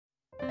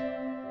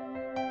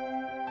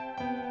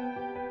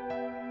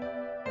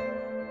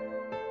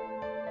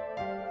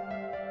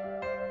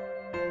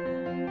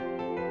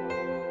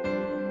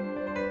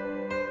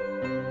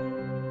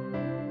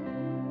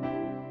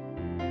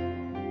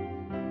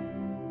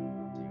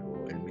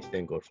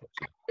Thank God for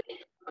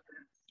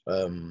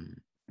today.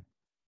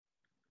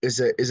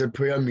 It's a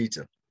prayer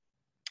meeting.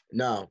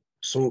 Now,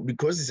 so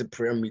because it's a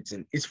prayer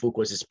meeting, its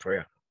focus is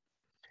prayer.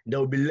 There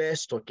will be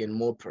less talking,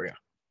 more prayer.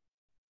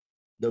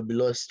 There will be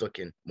less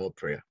talking, more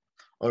prayer.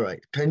 All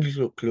right, kindly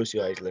close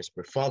your eyes. Let's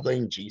pray. Father,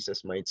 in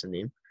Jesus' mighty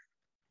name,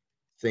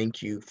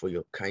 thank you for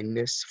your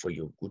kindness, for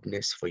your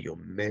goodness, for your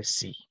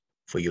mercy,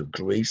 for your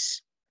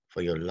grace,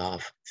 for your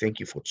love. Thank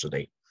you for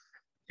today.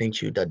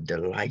 Thank you that the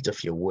light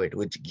of your word,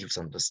 which gives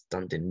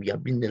understanding, we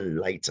have been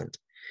enlightened.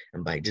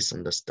 And by this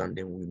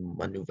understanding, we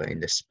maneuver in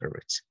the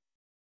spirit.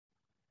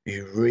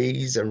 We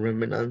raise a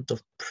remnant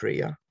of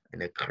prayer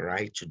and a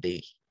cry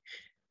today,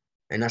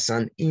 and as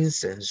an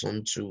incense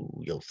unto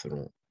your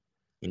throne.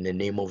 In the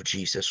name of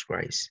Jesus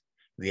Christ,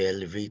 we are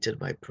elevated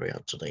by prayer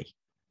today.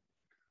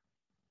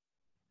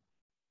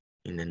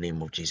 In the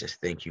name of Jesus,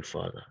 thank you,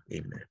 Father.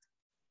 Amen.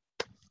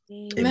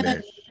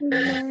 Amen.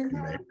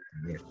 Amen.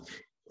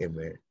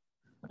 Amen.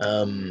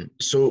 Amen.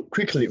 So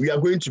quickly, we are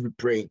going to be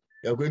praying.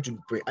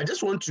 I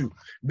just want to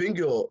bring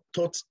your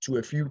thoughts to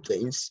a few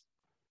things,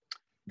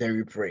 then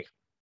we pray.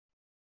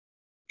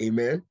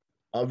 Amen.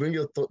 I'll bring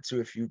your thoughts to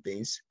a few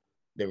things,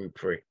 then we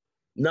pray.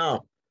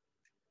 Now,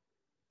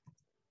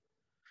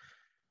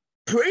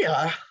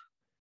 prayer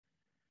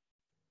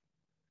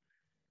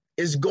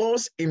is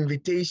God's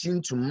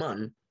invitation to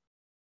man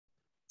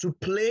to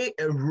play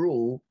a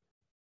role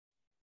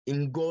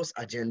in God's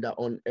agenda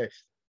on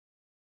earth.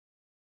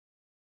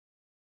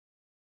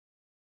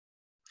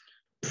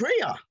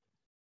 Prayer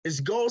is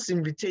God's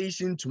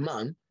invitation to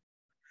man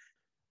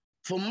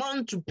for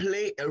man to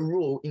play a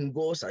role in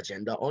God's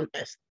agenda on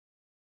earth.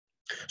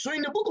 So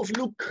in the book of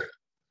Luke,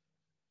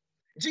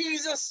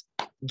 Jesus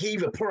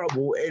gave a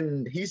parable,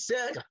 and he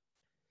said,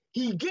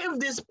 he gave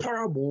this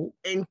parable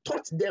and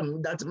taught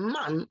them that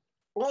man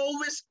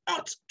always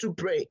ought to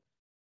pray.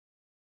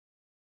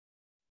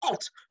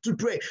 Ought to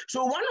pray.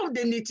 So one of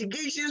the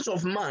mitigations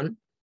of man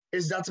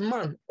is that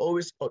man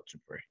always ought to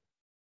pray.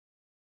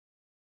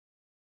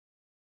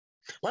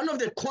 One of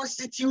the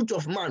constitutes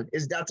of man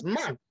is that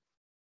man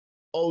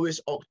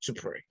always ought to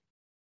pray.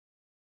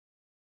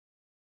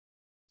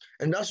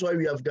 And that's why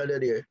we have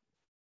gathered here.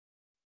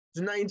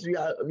 Tonight,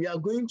 we are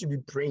going to be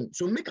praying.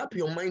 So make up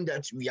your mind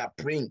that we are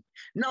praying.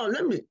 Now,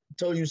 let me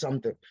tell you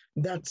something.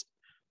 That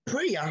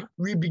prayer,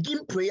 we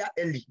begin prayer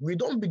early. We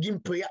don't begin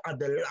prayer at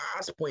the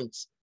last point.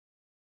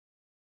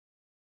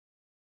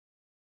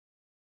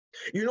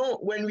 You know,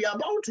 when we are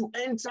about to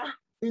enter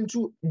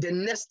into the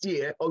next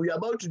year, or we are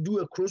about to do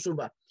a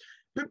crossover,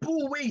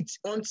 people wait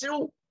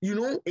until, you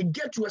know, it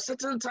gets to a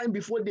certain time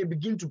before they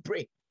begin to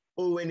pray.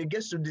 Or when it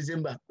gets to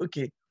December,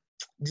 okay,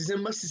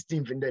 December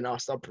 16th, and then I'll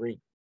start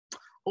praying.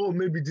 Or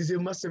maybe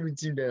December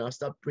 17th, then I'll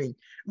start praying.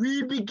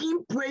 We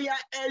begin prayer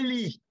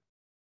early.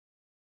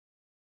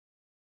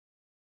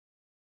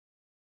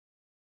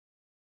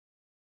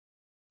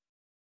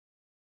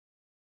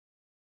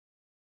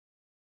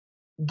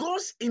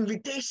 God's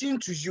invitation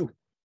to you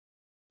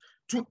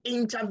to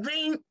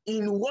intervene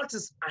in what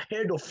is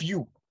ahead of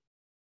you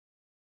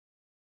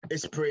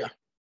is prayer.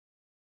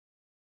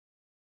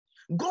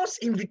 God's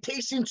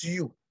invitation to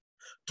you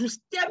to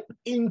step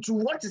into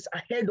what is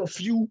ahead of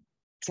you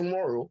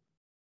tomorrow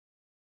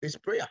is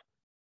prayer.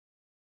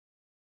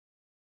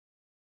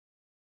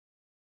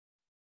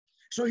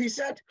 So he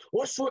said,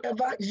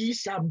 whatsoever ye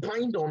shall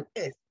bind on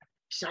earth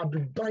shall be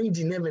bind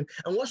in heaven,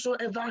 and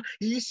whatsoever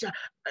ye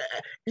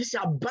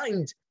shall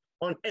bind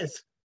on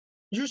earth,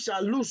 you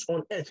shall loose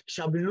on earth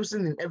shall be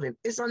loosened in heaven.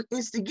 It's an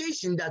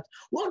instigation that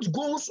what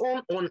goes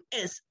on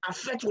earth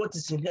affects what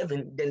is in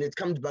heaven, then it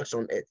comes back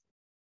on earth.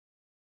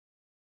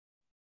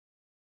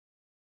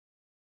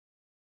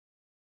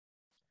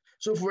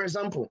 So for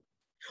example,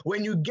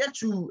 when you get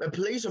to a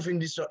place of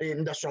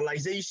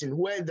industrialization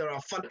where there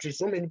are factories,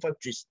 so many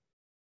factories,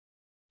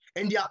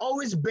 and they are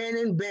always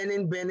burning,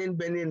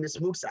 the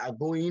smokes are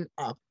going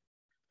up.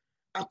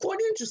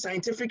 According to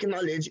scientific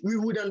knowledge, we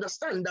would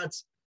understand that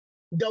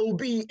there will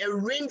be a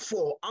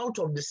rainfall out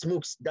of the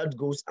smokes that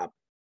goes up,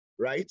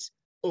 right?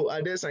 Oh,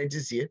 are there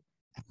scientists here?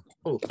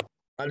 Oh,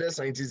 are there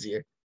scientists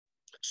here?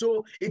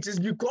 So it is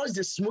because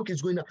the smoke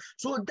is going up.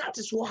 So that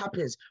is what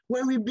happens.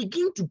 When we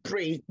begin to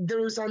pray,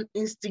 there is an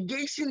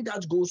instigation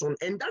that goes on.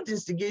 And that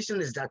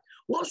instigation is that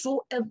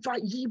whatsoever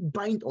ye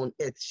bind on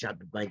earth shall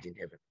be bind in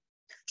heaven.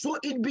 So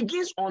it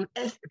begins on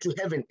earth to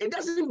heaven. It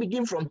doesn't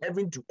begin from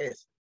heaven to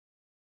earth.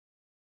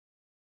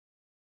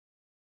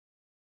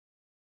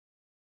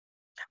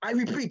 I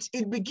repeat,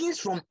 it begins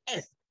from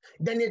earth.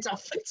 Then it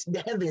affects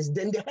the heavens.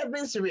 Then the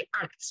heavens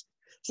react.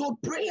 So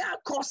prayer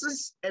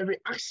causes a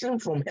reaction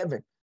from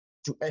heaven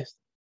to earth.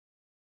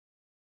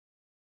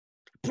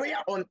 Prayer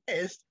on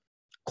earth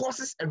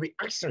causes a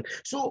reaction.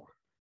 So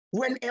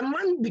when a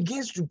man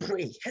begins to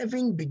pray,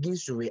 heaven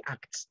begins to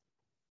react.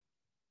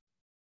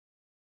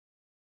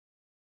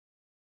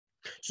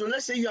 So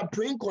let's say you are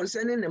praying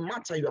concerning a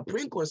matter, you are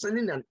praying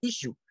concerning an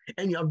issue,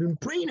 and you have been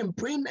praying,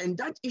 and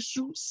that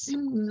issue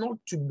seems not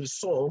to be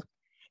solved.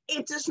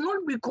 It is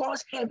not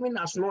because heaven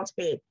has not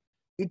heard.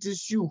 It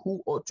is you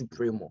who ought to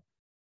pray more.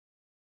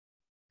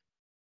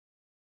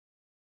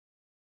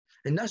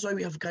 And that's why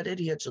we have gathered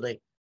here today.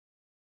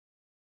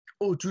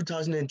 Oh,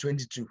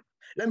 2022.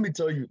 Let me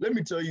tell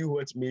you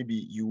what maybe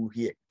you will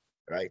hear,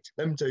 right?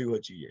 Let me tell you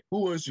what you hear.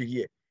 Who wants to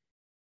hear?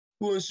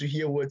 Who wants to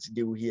hear what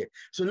they will hear?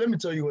 So let me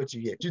tell you what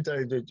you hear.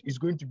 2020 is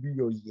going to be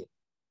your year.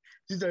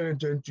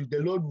 2022, the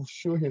Lord will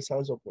show his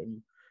hands upon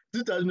you.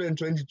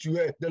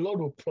 2022, the Lord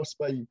will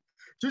prosper you.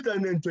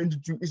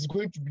 2022 is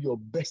going to be your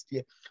best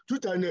year.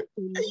 2000, and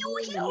you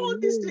will hear all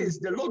these things.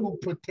 The Lord will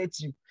protect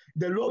you.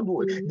 The Lord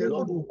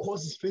will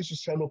cause his face to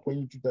shine upon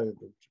you.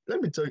 2022.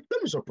 Let me tell you,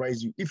 let me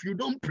surprise you. If you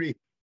don't pray,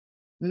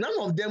 none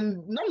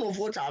of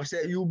what I've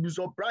said, you'll be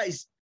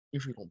surprised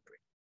if you don't pray.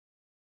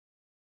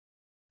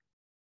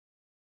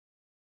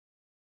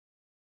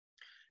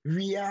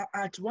 We are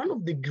at one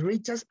of the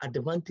greatest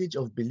advantage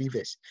of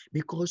believers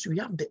because we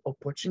have the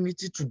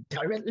opportunity to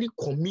directly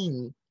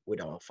commune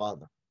with our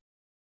Father.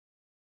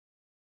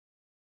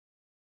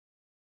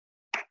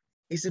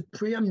 It's a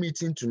prayer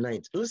meeting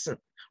tonight. Listen,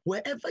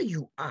 wherever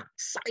you are,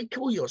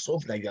 cycle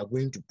yourself that you are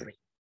going to pray.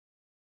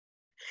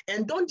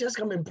 And don't just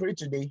come and pray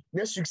today.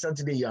 Next week,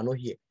 Saturday, you are not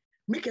here.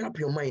 Make it up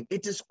your mind.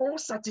 It is all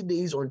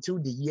Saturdays until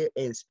the year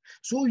ends.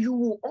 So you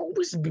will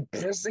always be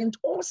present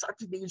all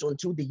Saturdays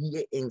until the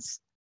year ends.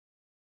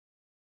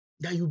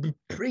 That you'll be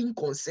praying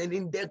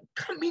concerning the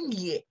coming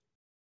year.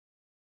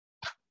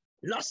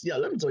 Last year,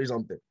 let me tell you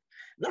something.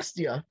 Last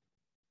year,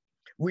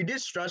 we did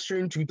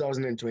structuring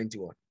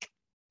 2021.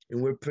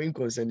 And we're praying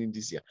concerning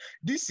this year.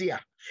 This year,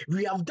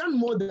 we have done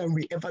more than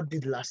we ever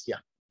did last year.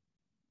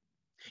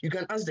 You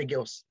can ask the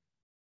girls.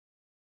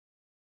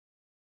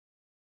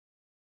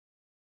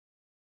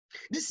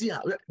 This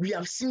year, we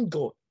have seen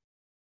God.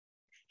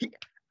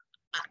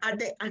 At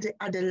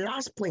the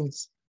last point,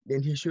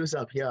 then he shows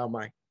up, here am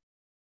I.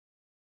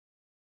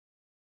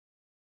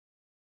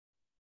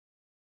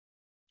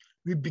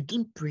 We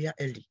begin prayer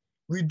early.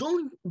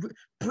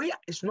 Prayer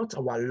is not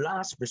our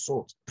last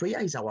resort. Prayer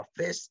is our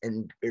first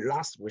and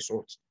last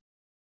resort.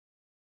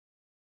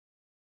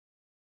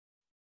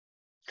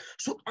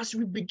 So as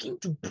we begin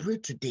to pray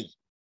today,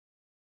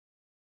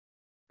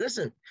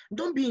 listen,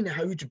 don't be in a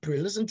hurry to pray.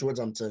 Listen to what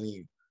I'm telling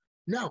you.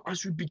 Now,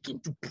 as we begin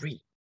to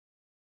pray,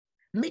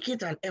 make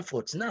it an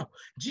effort. Now,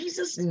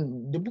 Jesus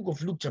in the book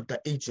of Luke chapter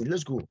 18,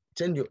 let's go.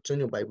 Turn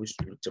your Bibles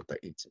to Luke chapter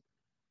 18.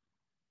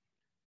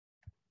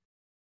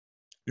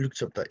 Luke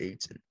chapter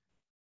 18.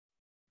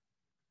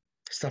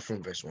 Start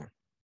from verse 1.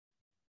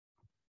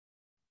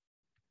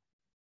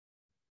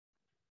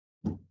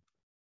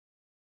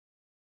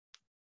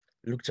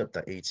 Luke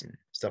chapter 18.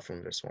 Start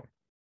from verse 1.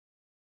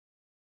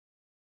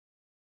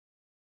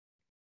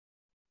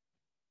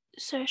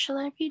 Sir, shall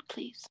I read,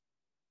 please?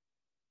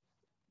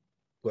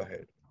 Go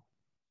ahead.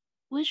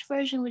 Which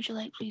version would you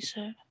like, please,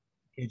 sir?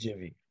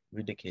 KJV.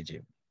 Read the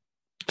KJV.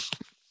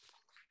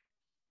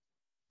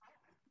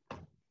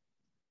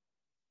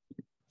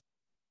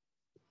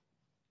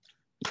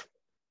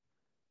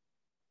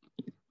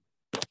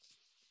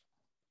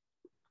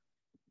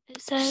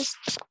 It says,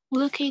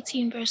 Luke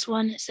 18, verse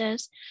 1, it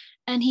says,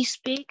 And he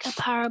spake a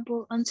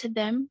parable unto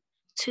them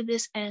to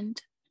this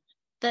end,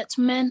 that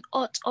men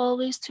ought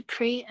always to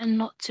pray and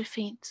not to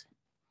faint.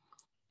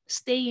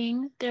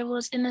 Saying, there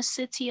was in a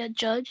city a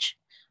judge,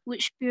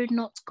 which feared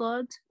not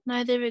God,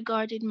 neither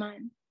regarded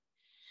man.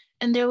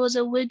 And there was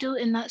a widow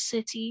in that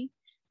city,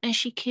 and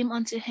she came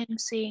unto him,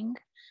 saying,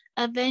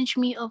 Avenge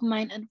me of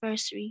mine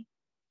adversary.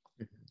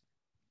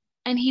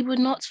 And he would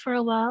not for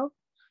a while,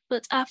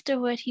 but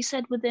afterward he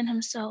said within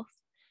himself,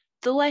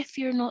 Though I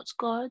fear not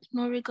God,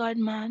 nor regard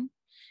man,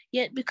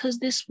 yet because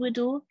this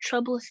widow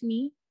troubleth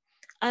me,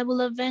 I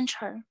will avenge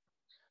her,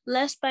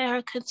 lest by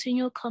her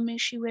continual coming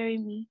she weary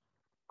me.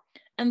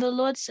 And the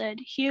Lord said,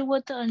 Hear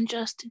what the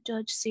unjust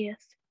judge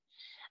saith.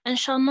 And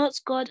shall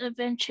not God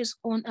avenge his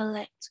own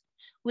elect,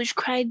 which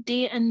cry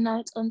day and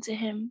night unto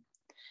him,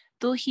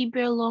 though he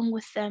bear long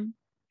with them?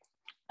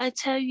 I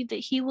tell you that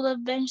he will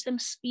avenge them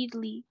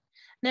speedily.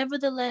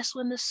 Nevertheless,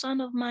 when the Son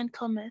of Man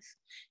cometh,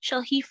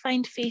 shall he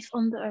find faith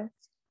on the earth?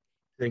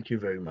 Thank you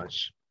very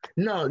much.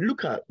 Now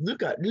look at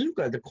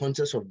the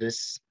context of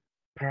this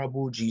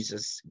parable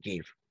Jesus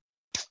gave.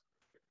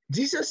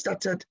 Jesus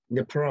started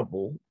the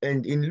parable,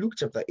 and in Luke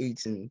chapter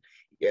 18,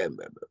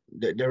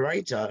 the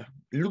writer,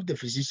 Luke the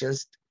physician,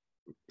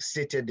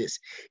 stated this.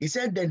 He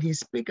said, Then he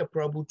spake a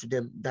parable to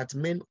them that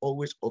men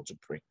always ought to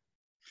pray.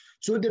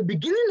 So the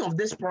beginning of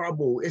this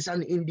parable is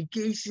an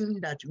indication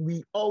that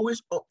we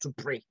always ought to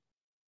pray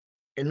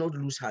and not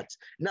lose heart.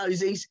 Now he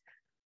says,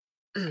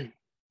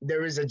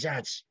 there is a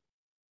judge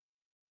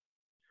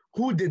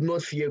who did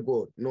not fear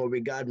God nor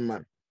regard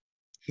man.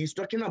 He's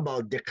talking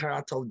about the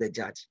character of the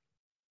judge.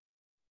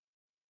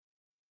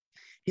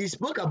 He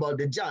spoke about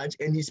the judge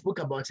and he spoke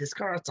about his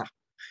character,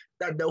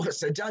 that there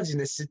was a judge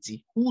in a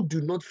city who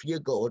do not fear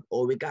God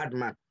or regard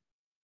man.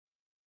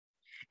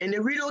 And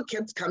the widow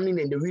kept coming,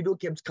 and the widow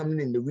kept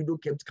coming, and the widow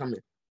kept coming.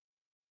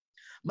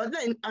 But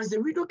then, as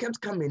the widow kept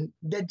coming,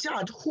 the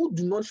judge who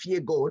do not fear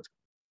God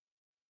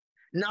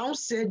now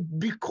said,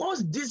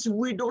 because this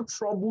widow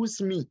troubles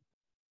me.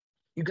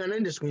 You can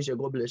end the screenshot.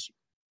 God bless you.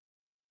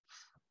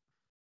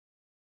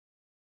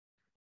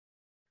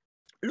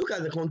 Look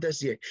at the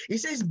context here. He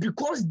says,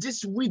 because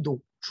this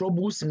widow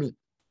troubles me,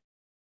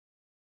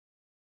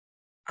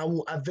 I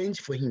will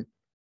avenge for him.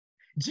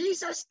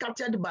 Jesus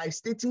started by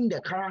stating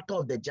the character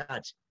of the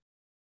judge.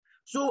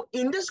 So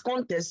in this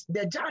context,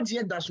 the judge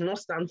here does not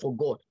stand for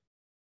God.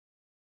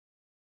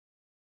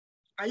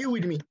 Are you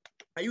with me?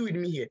 Are you with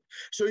me here?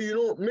 So,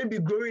 maybe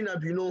growing up,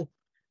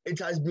 it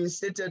has been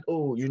stated,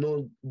 oh,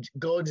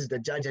 God is the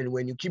judge, and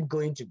when you keep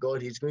going to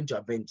God, he's going to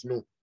avenge.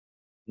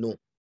 No.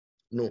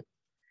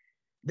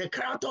 The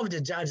character of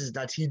the judge is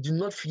that he do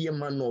not fear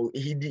man, nor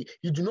he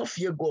do not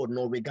fear God,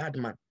 nor regard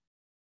man.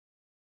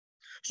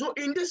 So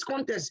in this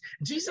context,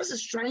 Jesus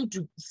is trying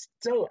to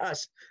tell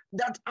us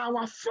that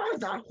our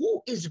Father,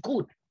 who is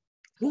good,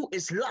 who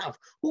is love,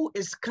 who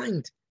is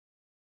kind,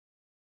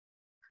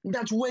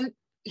 that when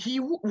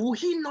will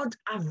he not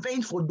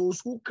avenge for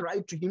those who cry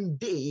to him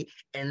day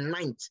and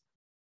night?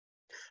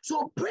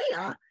 So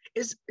prayer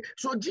is,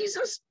 so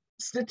Jesus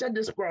stated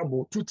this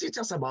parable to teach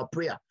us about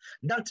prayer,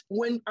 that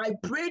when I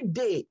pray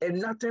day and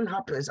nothing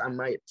happens, I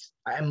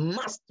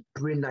must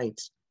pray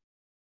night.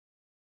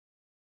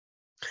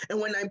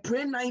 And when I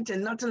pray night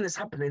and nothing is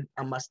happening,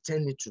 I must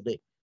turn it today.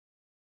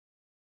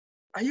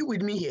 Are you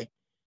with me here?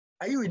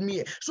 Are you with me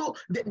here? So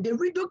the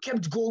widow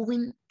kept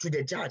going to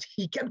the judge.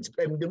 She kept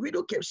going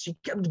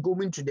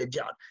to the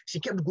judge. She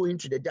kept going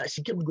to the judge.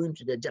 She kept going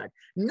to the judge.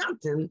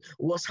 Nothing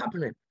was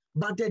happening.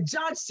 But the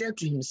judge said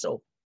to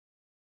himself.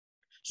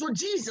 So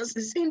Jesus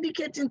is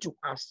indicating to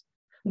us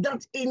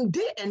that in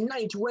day and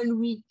night, when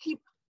we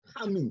keep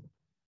coming,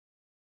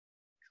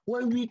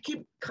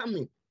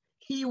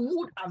 he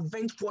would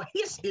avenge for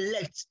his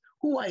elect.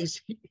 Who are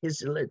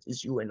his elect?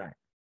 Is you and I.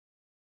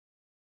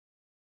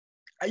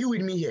 Are you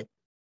with me here?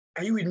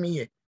 Are you with me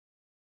here?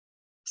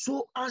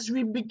 So as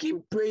we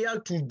begin prayer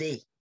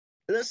today,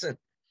 listen,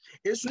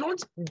 it's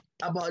not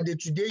about the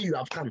today you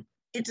have come.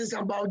 It is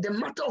about the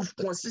matter of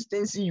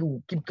consistency.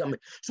 You keep coming.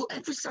 So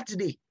every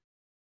Saturday,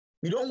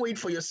 you don't wait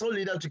for your soul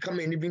leader to come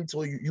and even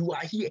tell you, you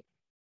are here.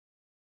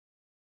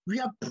 We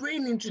are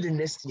praying into the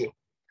next year.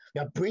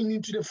 We are praying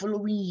into the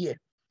following year.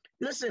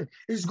 Listen,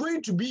 it's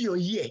going to be your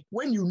year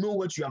when you know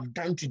what you have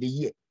done to the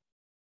year.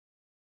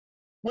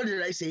 What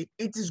did I say?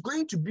 It is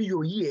going to be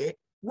your year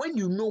when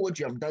you know what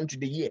you have done to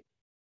the year.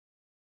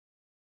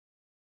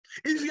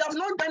 If you have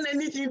not done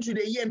anything to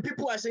the year and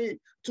people are saying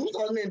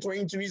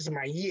 2022 is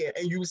my year,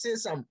 and you say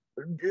some,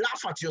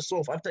 laugh at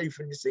yourself after you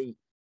finish saying.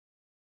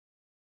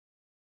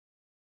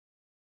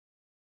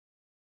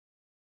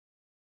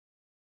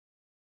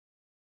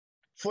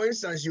 For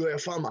instance, you are a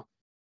farmer.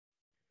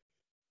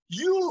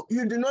 You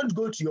do not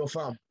go to your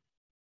farm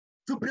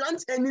to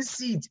plant any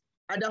seed.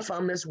 Other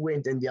farmers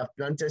went and they have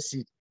planted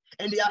seed.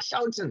 And they are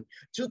shouting,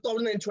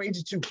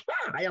 2022,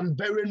 I am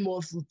bearing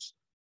more fruit.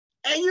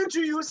 And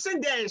you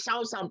sit there and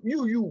shout some,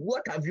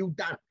 what have you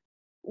done?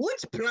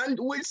 Which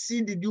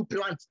seed did you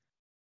plant?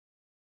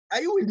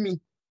 Are you with me?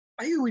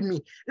 Are you with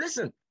me?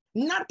 Listen,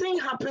 nothing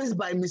happens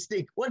by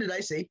mistake. What did I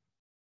say?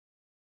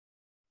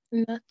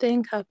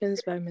 Nothing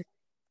happens by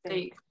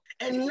mistake.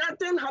 And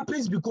nothing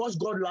happens because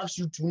God loves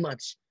you too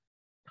much.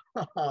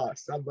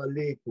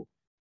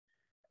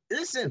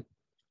 Listen.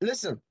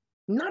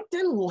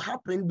 Nothing will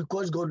happen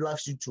because God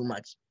loves you too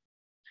much.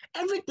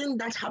 Everything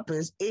that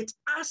happens, it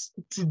has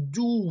to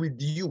do with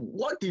you.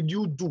 What did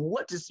you do?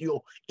 What is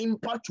your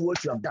impact to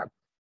what you have done?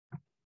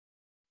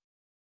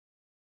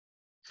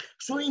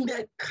 So in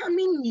the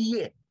coming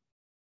year,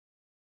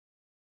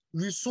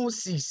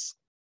 resources.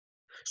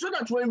 So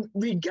that when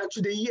we get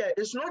to the year,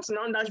 it's not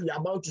now that we are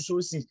about to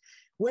sow seeds.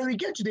 When we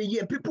get to the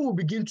year, people will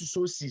begin to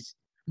sow seeds.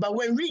 But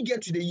when we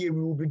get to the year,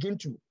 we will begin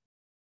to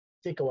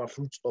take our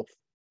fruits off.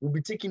 We'll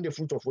be taking the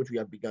fruit of what we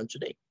have begun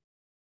today.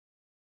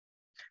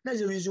 That's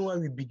the reason why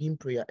we begin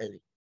prayer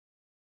early.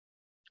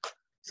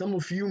 Some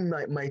of you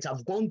might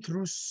have gone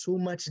through so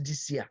much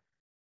this year.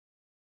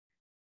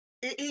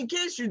 In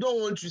case you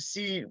don't want to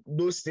see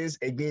those things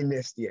again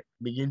next year,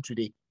 begin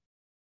today.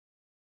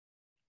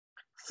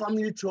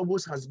 Family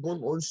troubles has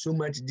gone on so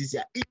much this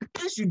year. In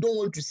case you don't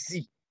want to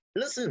see,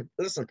 listen.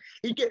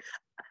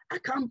 I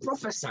can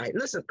prophesy.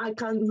 Listen, I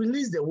can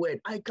release the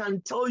word. I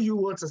can tell you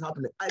what is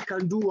happening. I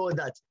can do all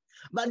that.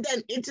 But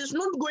then it is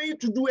not going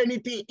to do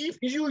anything if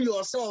you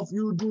yourself,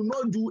 you do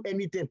not do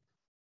anything.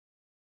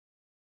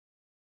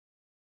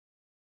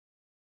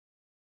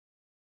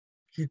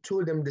 He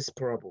told them this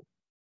parable,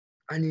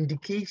 an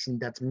indication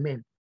that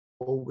men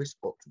always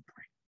ought to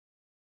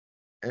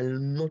pray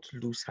and not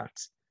lose heart.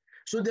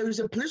 So there is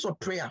a place of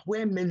prayer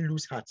where men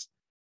lose heart.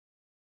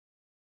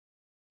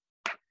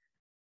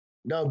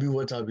 That'll be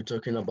what I'll be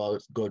talking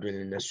about, God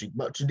willing, next week.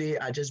 But today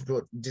I just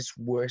brought these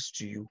words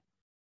to you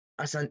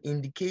as an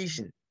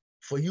indication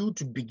for you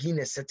to begin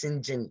a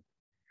certain journey,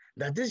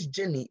 that this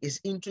journey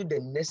is into the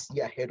next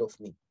year ahead of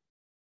me.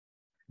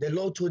 The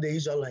Lord told the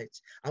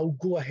Israelites, I will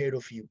go ahead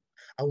of you.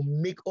 I will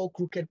make all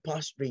crooked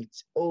paths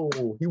straight.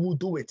 Oh, he will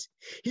do it.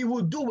 He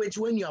will do it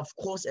when you have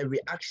caused a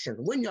reaction,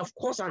 when you have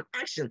caused an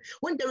action,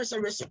 when there is a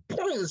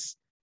response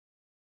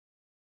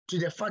to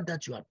the fact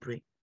that you are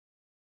praying.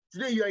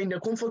 Today you are in the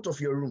comfort of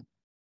your room.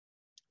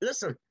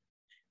 Listen,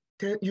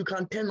 you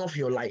can turn off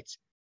your light.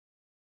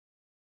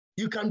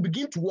 You can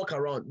begin to walk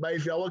around, but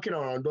if you are walking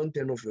around, don't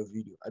turn off your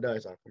video.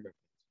 Otherwise, I'll come back.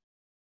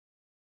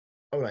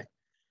 All right.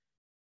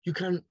 You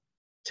can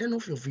turn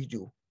off your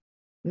video.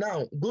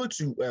 Now, go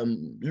to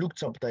Luke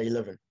chapter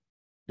 11,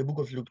 the book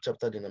of Luke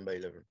chapter the number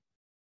 11.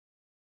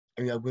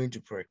 And we are going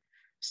to pray.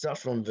 Start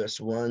from verse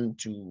 1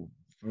 to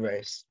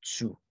verse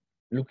 2.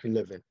 Luke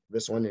 11,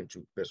 verse 1 and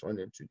 2. Verse 1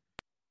 and 2.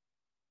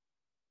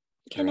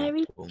 Can I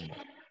read?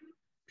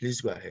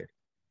 Please go ahead.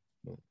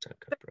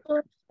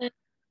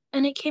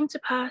 And it came to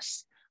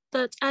pass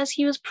that as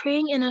he was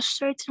praying in a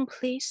certain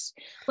place,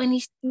 when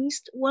he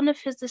ceased, one of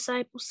his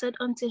disciples said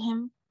unto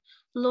him,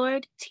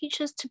 Lord, teach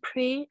us to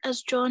pray,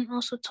 as John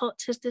also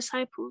taught his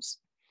disciples.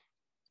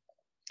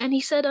 And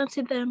he said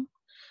unto them,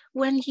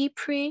 when ye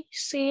pray,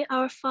 say,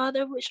 Our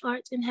Father which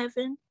art in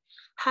heaven,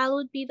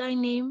 hallowed be thy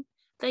name,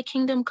 thy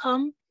kingdom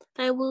come,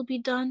 thy will be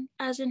done,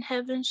 as in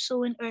heaven,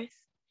 so in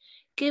earth.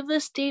 Give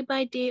us day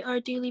by day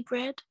our daily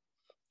bread,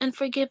 and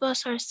forgive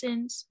us our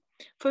sins,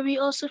 for we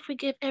also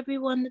forgive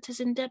everyone that is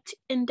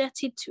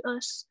indebted to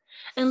us,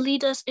 and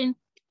lead us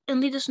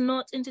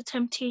not into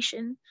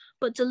temptation,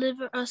 but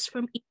deliver us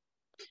from evil.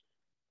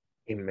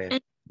 Amen.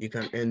 You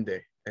can end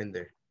there.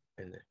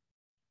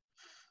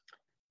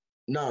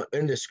 Now,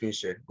 end the screen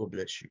share. God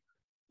bless you.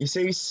 He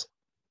says,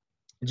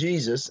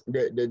 Jesus,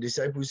 the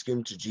disciples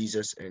came to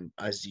Jesus and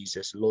asked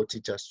Jesus, Lord,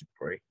 teach us to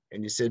pray.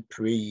 And he said,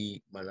 pray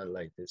ye manner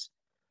like this.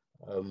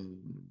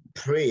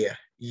 Prayer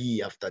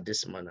ye after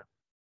this manner.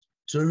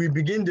 So we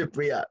begin the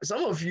prayer.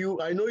 Some of you,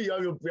 I know you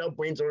have your prayer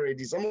points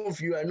already. Some of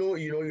you, I know,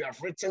 you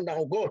have written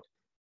down, God,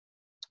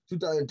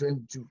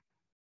 2022.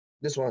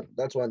 This one,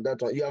 that one.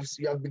 You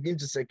have begun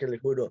to circle it.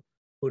 Hold on.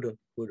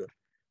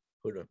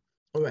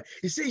 All right.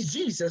 He says,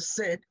 Jesus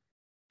said,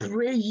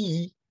 pray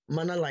ye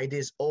manner like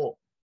this, or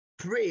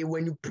pray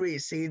when you pray,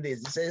 say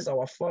this. It says,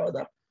 Our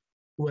Father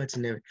who art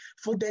in heaven.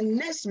 For the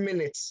next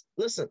minutes,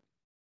 listen.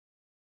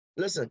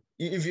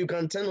 If you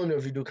can turn on your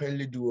video,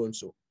 kindly do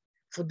also.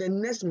 For the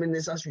next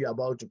minutes, as we are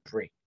about to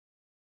pray,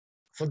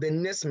 for the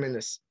next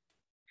minutes,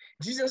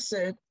 Jesus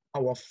said,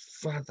 Our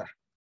Father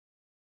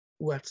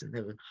who art in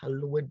heaven,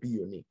 hallowed be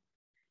your name.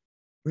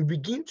 We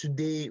begin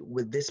today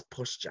with this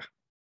posture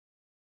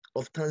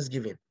of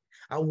thanksgiving.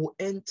 I will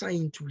enter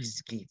into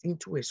his gate,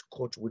 into his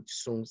court with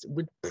songs,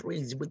 with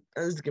praise, with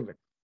thanksgiving.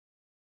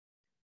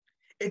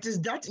 It is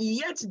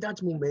that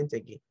moment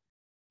again.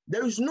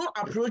 There is no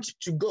approach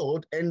to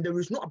God and there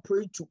is no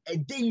approach to a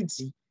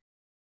deity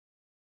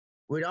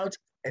without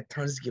a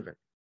thanksgiving,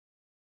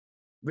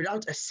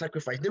 without a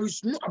sacrifice. There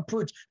is no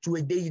approach to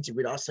a deity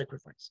without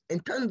sacrifice.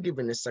 And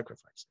thanksgiving is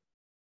sacrifice.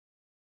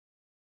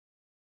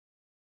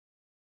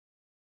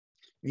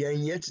 We are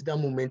yet that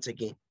moment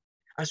again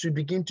as we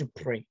begin to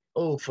pray.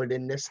 Oh, for the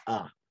next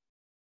hour.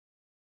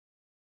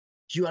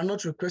 You are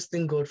not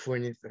requesting God for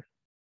anything.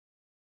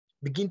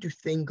 Begin to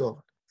thank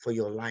God for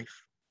your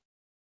life.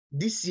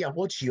 This year,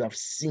 what you have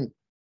seen.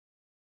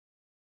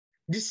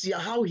 This year,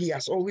 how he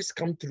has always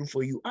come through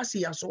for you, as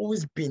he has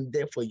always been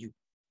there for you.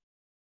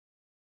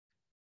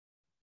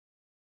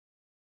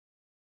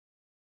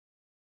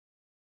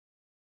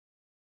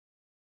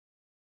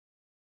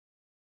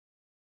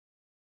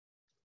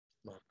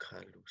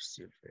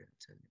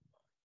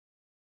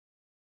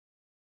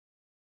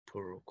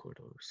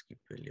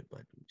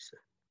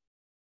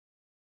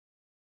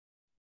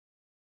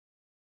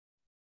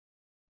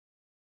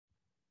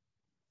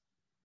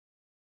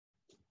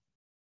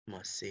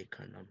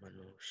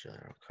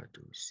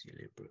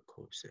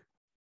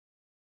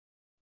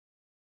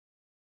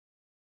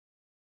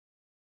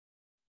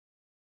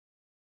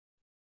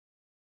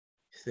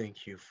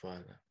 Thank you,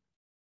 Father.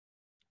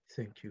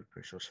 Thank you,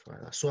 precious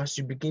Father. So as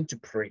you begin to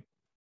pray,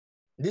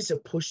 this is a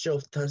posture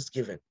of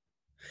thanksgiving.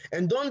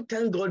 And don't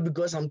thank God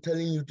because I'm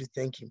telling you to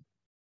thank him.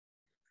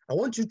 I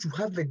want you to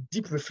have a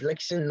deep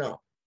reflection now.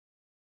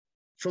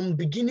 From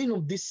beginning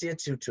of this year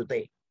till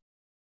today,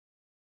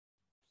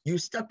 you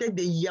started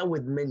the year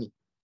with many.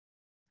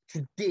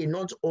 Today,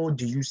 not all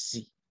do you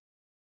see.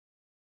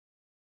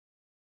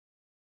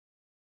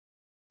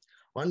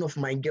 One of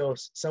my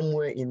girls,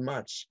 somewhere in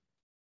March,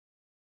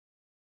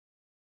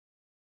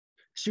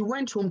 she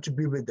went home to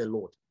be with the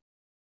Lord.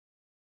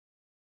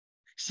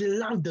 She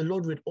loved the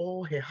Lord with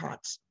all her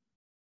heart.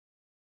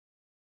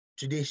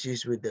 Today, she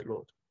is with the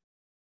Lord.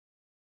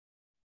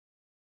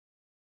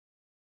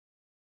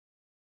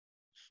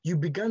 You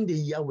began the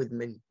year with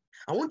many.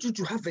 I want you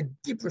to have a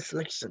deep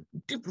reflection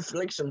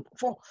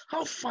for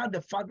how far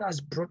the Father has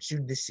brought you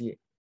this year.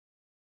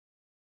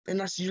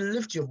 And as you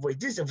lift your voice,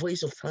 this is a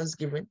voice of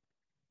thanksgiving,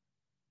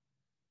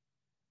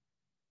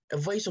 a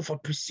voice of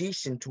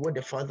appreciation to what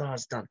the Father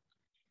has done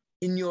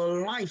in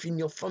your life, in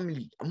your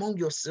family, among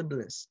your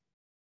siblings,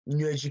 in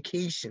your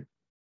education.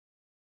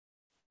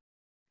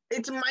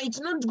 It might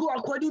not go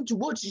according to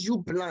what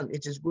you plan.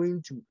 It is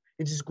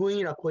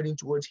going according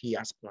to what he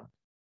has planned.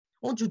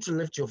 I want you to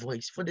lift your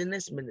voice for the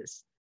next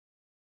minutes.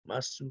 For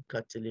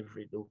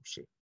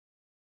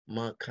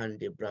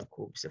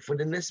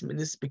the next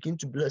minutes, begin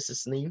to bless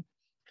his name.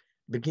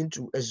 Begin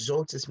to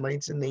exalt his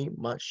mighty name.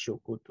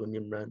 Mashoko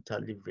Tonimranta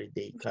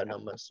Livrede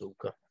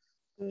Kanamasoka.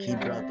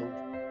 Kibrado.